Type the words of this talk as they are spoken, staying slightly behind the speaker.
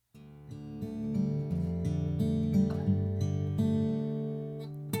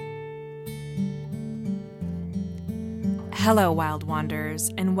Hello, Wild Wanderers,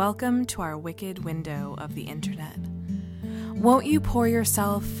 and welcome to our wicked window of the internet. Won't you pour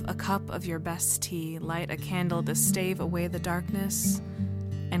yourself a cup of your best tea, light a candle to stave away the darkness,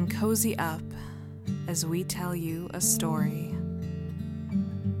 and cozy up as we tell you a story?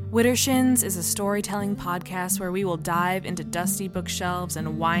 Widdershins is a storytelling podcast where we will dive into dusty bookshelves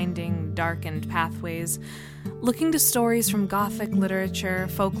and winding, darkened pathways, looking to stories from Gothic literature,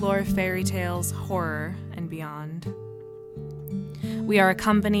 folklore, fairy tales, horror, and beyond. We are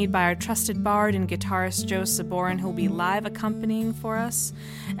accompanied by our trusted bard and guitarist Joe Saborin, who will be live accompanying for us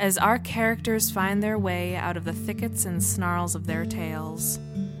as our characters find their way out of the thickets and snarls of their tales.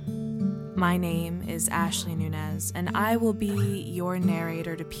 My name is Ashley Nunez, and I will be your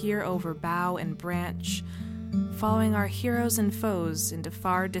narrator to peer over bough and branch, following our heroes and foes into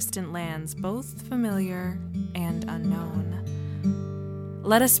far distant lands, both familiar and unknown.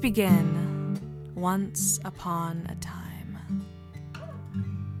 Let us begin once upon a time.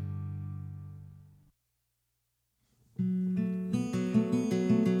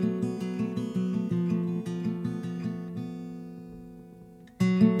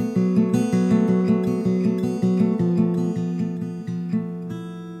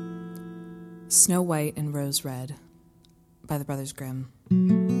 Snow White and Rose Red by the Brothers Grimm.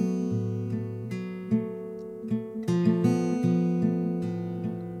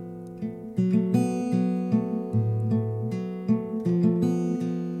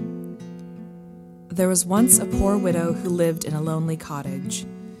 There was once a poor widow who lived in a lonely cottage.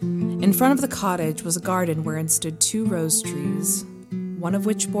 In front of the cottage was a garden wherein stood 2 rose trees, one of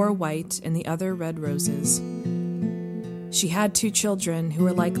which bore white and the other red roses. She had 2 children who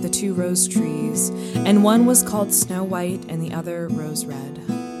were like the 2 rose trees, and one was called Snow White and the other Rose Red.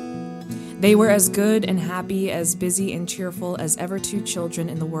 They were as good and happy, as busy and cheerful as ever 2 children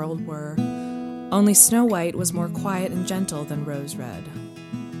in the world were, only Snow White was more quiet and gentle than Rose Red.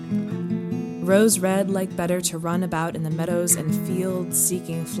 Rose Red liked better to run about in the meadows and fields,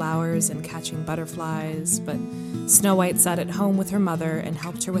 seeking flowers and catching butterflies, but Snow White sat at home with her mother and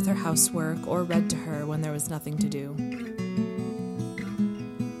helped her with her housework or read to her when there was nothing to do.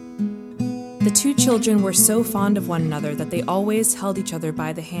 The 2 children were so fond of one another that they always held each other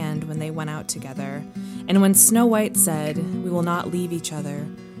by the hand when they went out together, and when Snow White said, "We will not leave each other,"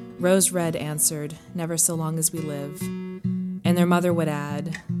 Rose Red answered, "Never so long as we live." And their mother would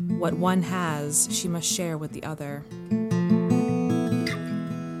add, "What one has, she must share with the other."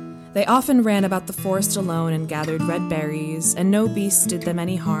 They often ran about the forest alone and gathered red berries, and no beast did them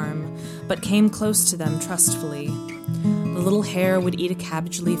any harm, but came close to them trustfully. The little hare would eat a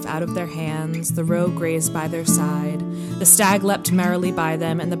cabbage leaf out of their hands, the roe grazed by their side, the stag leapt merrily by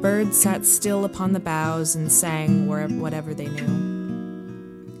them, and the birds sat still upon the boughs and sang whatever they knew.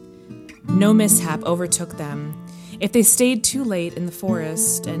 No mishap overtook them. If they stayed too late in the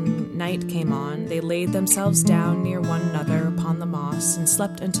forest and night came on, they laid themselves down near one another upon the moss and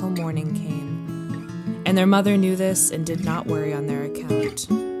slept until morning came. And their mother knew this and did not worry on their account.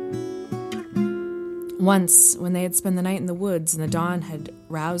 Once, when they had spent the night in the woods and the dawn had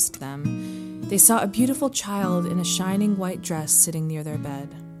roused them, they saw a beautiful child in a shining white dress sitting near their bed.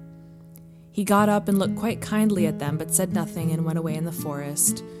 He got up and looked quite kindly at them, but said nothing and went away in the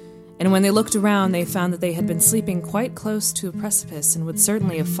forest. And when they looked around, they found that they had been sleeping quite close to a precipice and would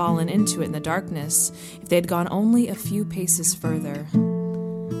certainly have fallen into it in the darkness if they had gone only a few paces further.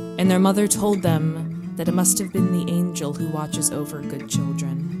 And their mother told them that it must have been the angel who watches over good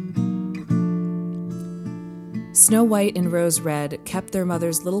children. Snow White and Rose Red kept their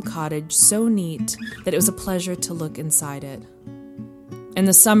mother's little cottage so neat that it was a pleasure to look inside it. In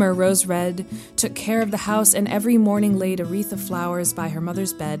the summer, Rose Red took care of the house and every morning laid a wreath of flowers by her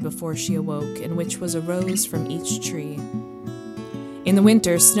mother's bed before she awoke, in which was a rose from each tree. In the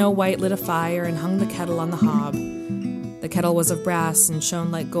winter, Snow White lit a fire and hung the kettle on the hob. The kettle was of brass and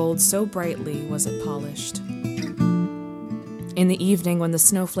shone like gold, so brightly was it polished. In the evening, when the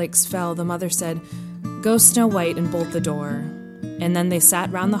snowflakes fell, the mother said, "Go, Snow White, and bolt the door." And then they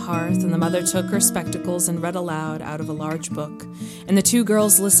sat round the hearth, and the mother took her spectacles and read aloud out of a large book, and the 2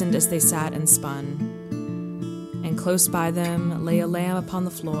 girls listened as they sat and spun. And close by them lay a lamb upon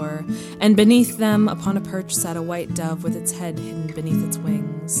the floor, and beneath them upon a perch sat a white dove with its head hidden beneath its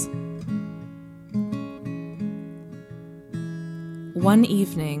wings. One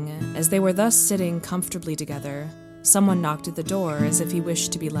evening, as they were thus sitting comfortably together, someone knocked at the door as if he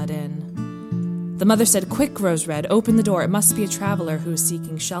wished to be let in. The mother said, "Quick, Rose Red, open the door. It must be a traveler who is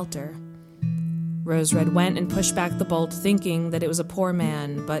seeking shelter." Rose Red went and pushed back the bolt, thinking that it was a poor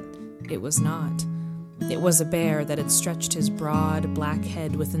man, but it was not. It was a bear that had stretched his broad, black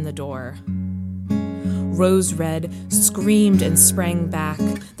head within the door. Rose Red screamed and sprang back.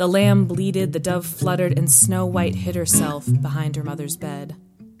 The lamb bleated, the dove fluttered, and Snow White hid herself behind her mother's bed.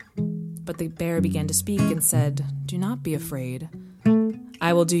 But the bear began to speak and said, "Do not be afraid.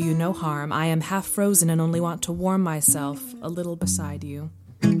 I will do you no harm. I am half frozen and only want to warm myself a little beside you."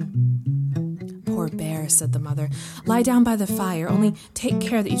 "Poor bear," said the mother. "Lie down by the fire, only take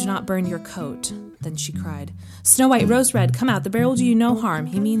care that you do not burn your coat." Then she cried, "Snow White, Rose Red, come out. The bear will do you no harm.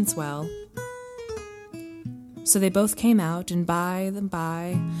 He means well." So they both came out, and by and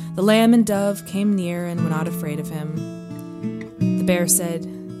by the lamb and dove came near and were not afraid of him. The bear said,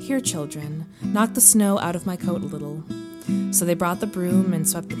 "Here, children, knock the snow out of my coat a little." So they brought the broom and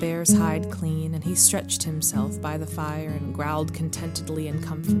swept the bear's hide clean, and he stretched himself by the fire and growled contentedly and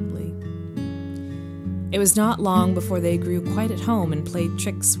comfortably. It was not long before they grew quite at home and played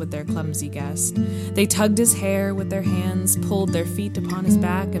tricks with their clumsy guest. They tugged his hair with their hands, pulled their feet upon his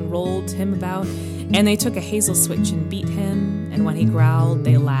back, and rolled him about, and they took a hazel switch and beat him, and when he growled,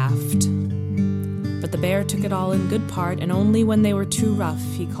 they laughed. But the bear took it all in good part, and only when they were too rough,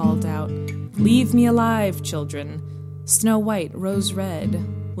 he called out, "Leave me alive, children. Snow White, Rose Red,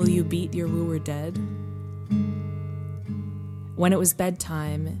 will you beat your wooer dead?" When it was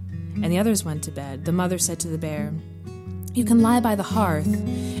bedtime, and the others went to bed, the mother said to the bear, "You can lie by the hearth,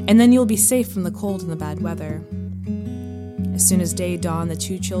 and then you'll be safe from the cold and the bad weather." As soon as day dawned, the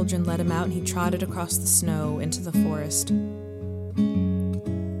two children let him out, and he trotted across the snow into the forest.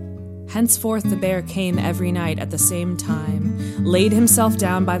 Henceforth the bear came every night at the same time, laid himself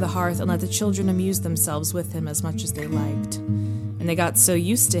down by the hearth, and let the children amuse themselves with him as much as they liked. And they got so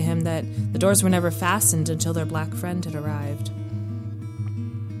used to him that the doors were never fastened until their black friend had arrived.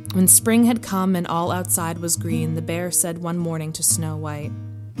 When spring had come and all outside was green, the bear said one morning to Snow White,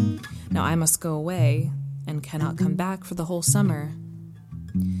 "Now I must go away, and cannot come back for the whole summer."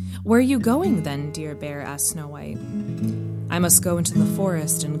 "Where are you going then, dear bear?" asked Snow White. "I must go into the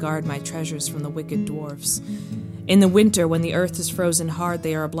forest and guard my treasures from the wicked dwarfs. In the winter, when the earth is frozen hard,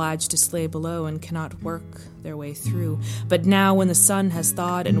 they are obliged to stay below and cannot work their way through. But now, when the sun has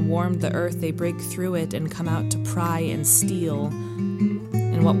thawed and warmed the earth, they break through it and come out to pry and steal.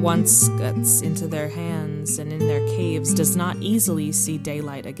 And what once gets into their hands and in their caves does not easily see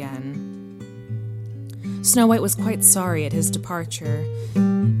daylight again." Snow White was quite sorry at his departure,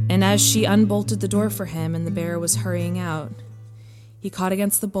 and as she unbolted the door for him and the bear was hurrying out, he caught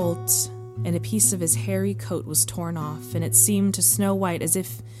against the bolt, and a piece of his hairy coat was torn off, and it seemed to Snow White as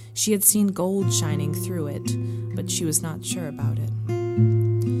if she had seen gold shining through it, but she was not sure about it.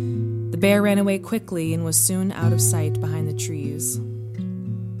 The bear ran away quickly and was soon out of sight behind the trees.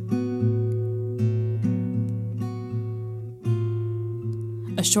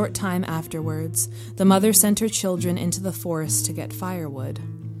 A short time afterwards, the mother sent her children into the forest to get firewood.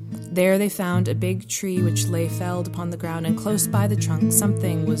 There they found a big tree which lay felled upon the ground, and close by the trunk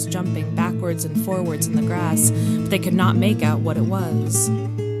something was jumping backwards and forwards in the grass, but they could not make out what it was.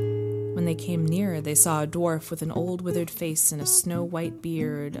 When they came nearer, they saw a dwarf with an old withered face and a snow-white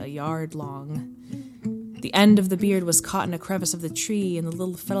beard a yard long. The end of the beard was caught in a crevice of the tree, and the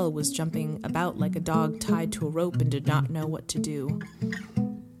little fellow was jumping about like a dog tied to a rope and did not know what to do.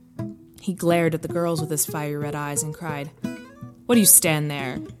 He glared at the girls with his fiery red eyes and cried, "What do you stand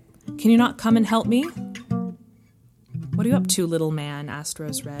there? Can you not come and help me?" "What are you up to, little man?" asked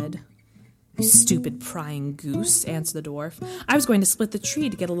Rose Red. "You stupid prying goose," answered the dwarf. "I was going to split the tree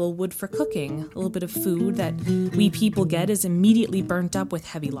to get a little wood for cooking. A little bit of food that we people get is immediately burnt up with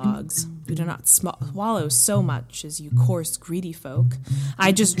heavy logs. We do not swallow so much as you coarse, greedy folk.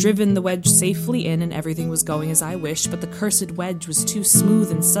 I just driven the wedge safely in, and everything was going as I wished, but the cursed wedge was too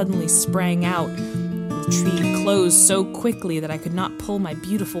smooth and suddenly sprang out. The tree closed so quickly that I could not pull my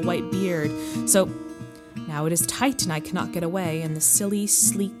beautiful white beard. So now it is tight and I cannot get away, and the silly,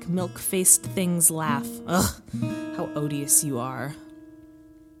 sleek, milk-faced things laugh. Ugh, how odious you are."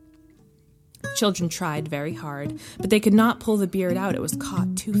 The children tried very hard, but they could not pull the beard out. It was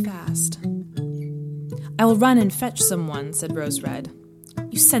caught too fast. "I will run and fetch someone," said Rose Red.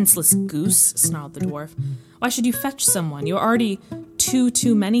 "You senseless goose," snarled the dwarf. "Why should you fetch someone? You are already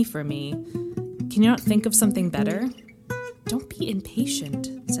too many for me. Can you not think of something better?" "Don't be impatient,"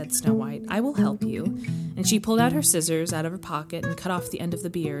 said Snow White. "I will help you." And she pulled out her scissors out of her pocket and cut off the end of the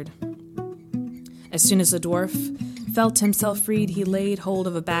beard. As soon as the dwarf felt himself freed, he laid hold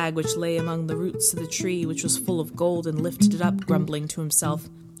of a bag which lay among the roots of the tree, which was full of gold, and lifted it up, grumbling to himself,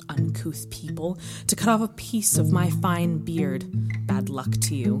 "Uncouth people, to cut off a piece of my fine beard. Bad luck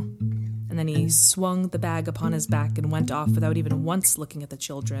to you." And then he swung the bag upon his back and went off without even once looking at the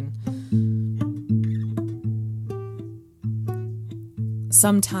children.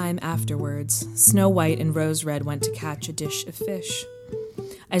 Some time afterwards, Snow White and Rose Red went to catch a dish of fish.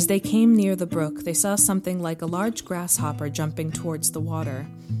 As they came near the brook, they saw something like a large grasshopper jumping towards the water,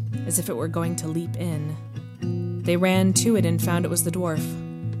 as if it were going to leap in. They ran to it and found it was the dwarf.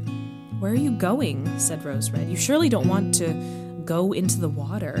 "Where are you going?" said Rose Red. "You surely don't want to go into the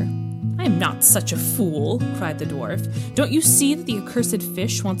water." "I am not such a fool," cried the dwarf. "Don't you see that the accursed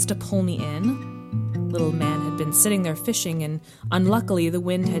fish wants to pull me in?" Little Man had been sitting there fishing, and unluckily the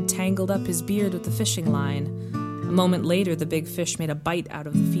wind had tangled up his beard with the fishing line. A moment later, the big fish made a bite out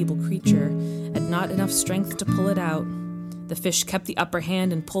of the feeble creature, and not enough strength to pull it out. The fish kept the upper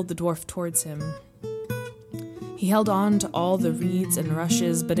hand and pulled the dwarf towards him. He held on to all the reeds and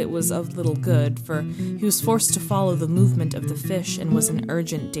rushes, but it was of little good, for he was forced to follow the movement of the fish and was in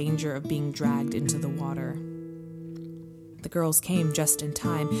urgent danger of being dragged into the water. The girls came just in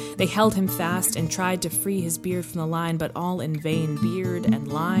time. They held him fast and tried to free his beard from the line, but all in vain. Beard and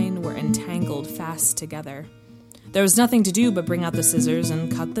line were entangled fast together. There was nothing to do but bring out the scissors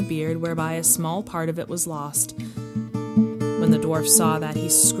and cut the beard, whereby a small part of it was lost. When the dwarf saw that, he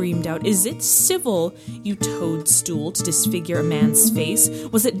screamed out, "Is it civil, you toadstool, to disfigure a man's face?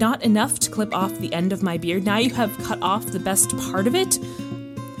 Was it not enough to clip off the end of my beard? Now you have cut off the best part of it?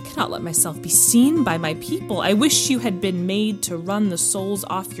 I cannot let myself be seen by my people. I wish you had been made to run the soles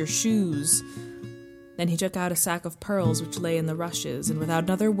off your shoes." Then he took out a sack of pearls which lay in the rushes, and without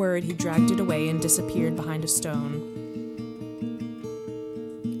another word he dragged it away and disappeared behind a stone.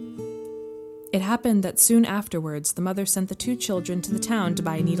 It happened that soon afterwards the mother sent the two children to the town to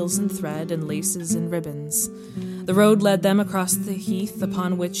buy needles and thread and laces and ribbons. The road led them across the heath,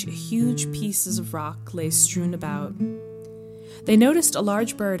 upon which huge pieces of rock lay strewn about. They noticed a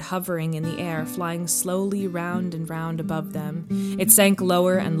large bird hovering in the air, flying slowly round and round above them. It sank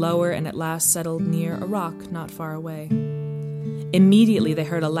lower and lower, and at last settled near a rock not far away. Immediately they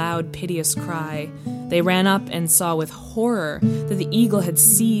heard a loud, piteous cry. They ran up and saw with horror that the eagle had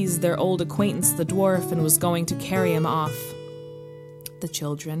seized their old acquaintance, the dwarf, and was going to carry him off. The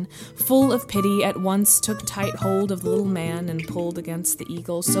children, full of pity, at once took tight hold of the little man and pulled against the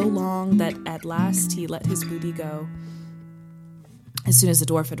eagle so long that at last he let his booty go. As soon as the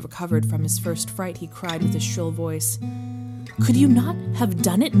dwarf had recovered from his first fright, he cried with a shrill voice, "Could you not have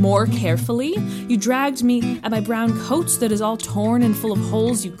done it more carefully? You dragged me at my brown coat that is all torn and full of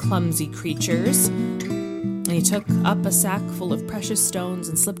holes, you clumsy creatures." And he took up a sack full of precious stones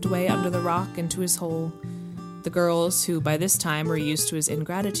and slipped away under the rock into his hole. The girls, who by this time were used to his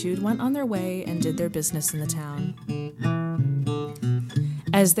ingratitude, went on their way and did their business in the town.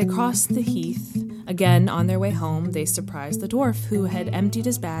 As they crossed the heath, again on their way home, they surprised the dwarf, who had emptied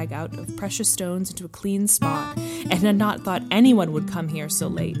his bag out of precious stones into a clean spot, and had not thought anyone would come here so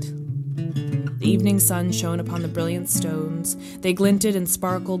late. The evening sun shone upon the brilliant stones. They glinted and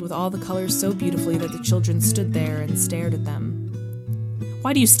sparkled with all the colors so beautifully that the children stood there and stared at them.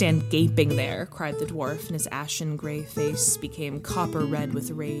 "Why do you stand gaping there?" cried the dwarf, and his ashen gray face became copper red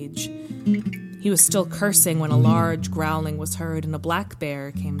with rage. He was still cursing when a large growling was heard, and a black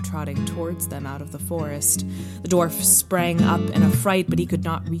bear came trotting towards them out of the forest. The dwarf sprang up in a fright, but he could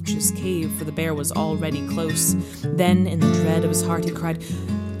not reach his cave, for the bear was already close. Then, in the dread of his heart, he cried,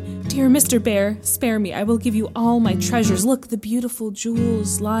 "Dear Mr. Bear, spare me. I will give you all my treasures. Look, the beautiful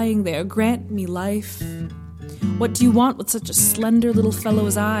jewels lying there. Grant me life. What do you want with such a slender little fellow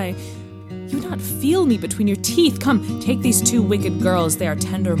as I? You do not feel me between your teeth. Come, take these two wicked girls. They are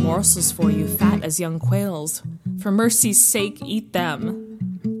tender morsels for you, fat as young quails. For mercy's sake, eat them."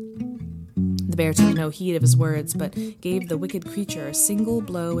 The bear took no heed of his words, but gave the wicked creature a single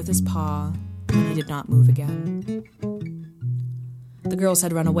blow with his paw, and he did not move again. The girls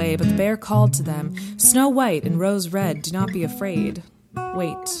had run away, but the bear called to them, "Snow White and Rose Red, do not be afraid.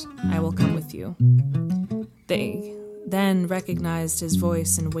 Wait, I will come with you." They then recognized his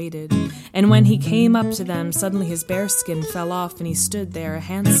voice and waited, and when he came up to them, suddenly his bearskin fell off, and he stood there, a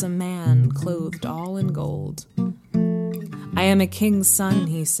handsome man, clothed all in gold. "I am a king's son,"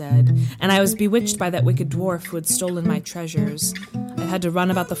 he said, "and I was bewitched by that wicked dwarf who had stolen my treasures. I had to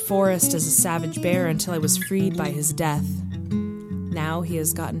run about the forest as a savage bear until I was freed by his death. Now he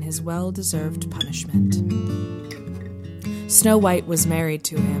has gotten his well-deserved punishment." Snow White was married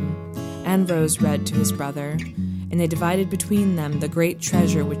to him, and Rose Red to his brother, and they divided between them the great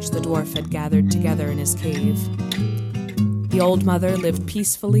treasure which the dwarf had gathered together in his cave. The old mother lived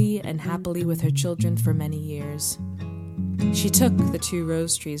peacefully and happily with her children for many years. She took the two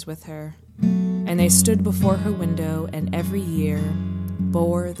rose trees with her, and they stood before her window, and every year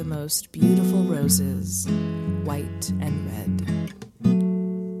bore the most beautiful roses, white and red.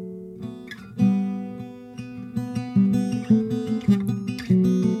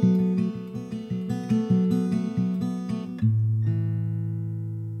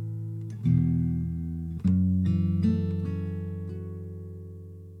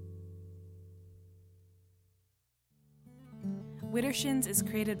 Widdershins is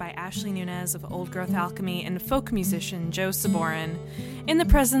created by Ashley Nunez of Old Growth Alchemy and folk musician Joe Saborin, in the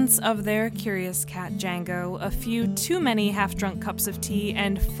presence of their curious cat Django, a few too many half-drunk cups of tea,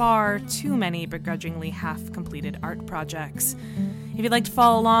 and far too many begrudgingly half-completed art projects. If you'd like to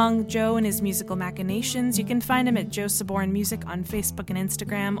follow along Joe and his musical machinations, you can find him at Joe Saborin Music on Facebook and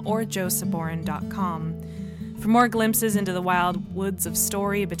Instagram, or joesaborin.com. For more glimpses into the wild woods of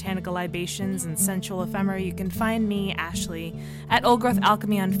story, botanical libations, and sensual ephemera, you can find me, Ashley, at Old Growth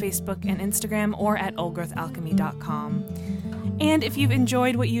Alchemy on Facebook and Instagram, or at oldgrowthalchemy.com. And if you've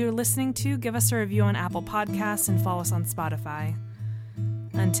enjoyed what you're listening to, give us a review on Apple Podcasts and follow us on Spotify.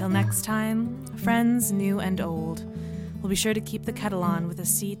 Until next time, friends new and old, we'll be sure to keep the kettle on with a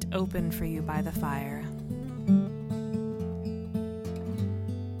seat open for you by the fire.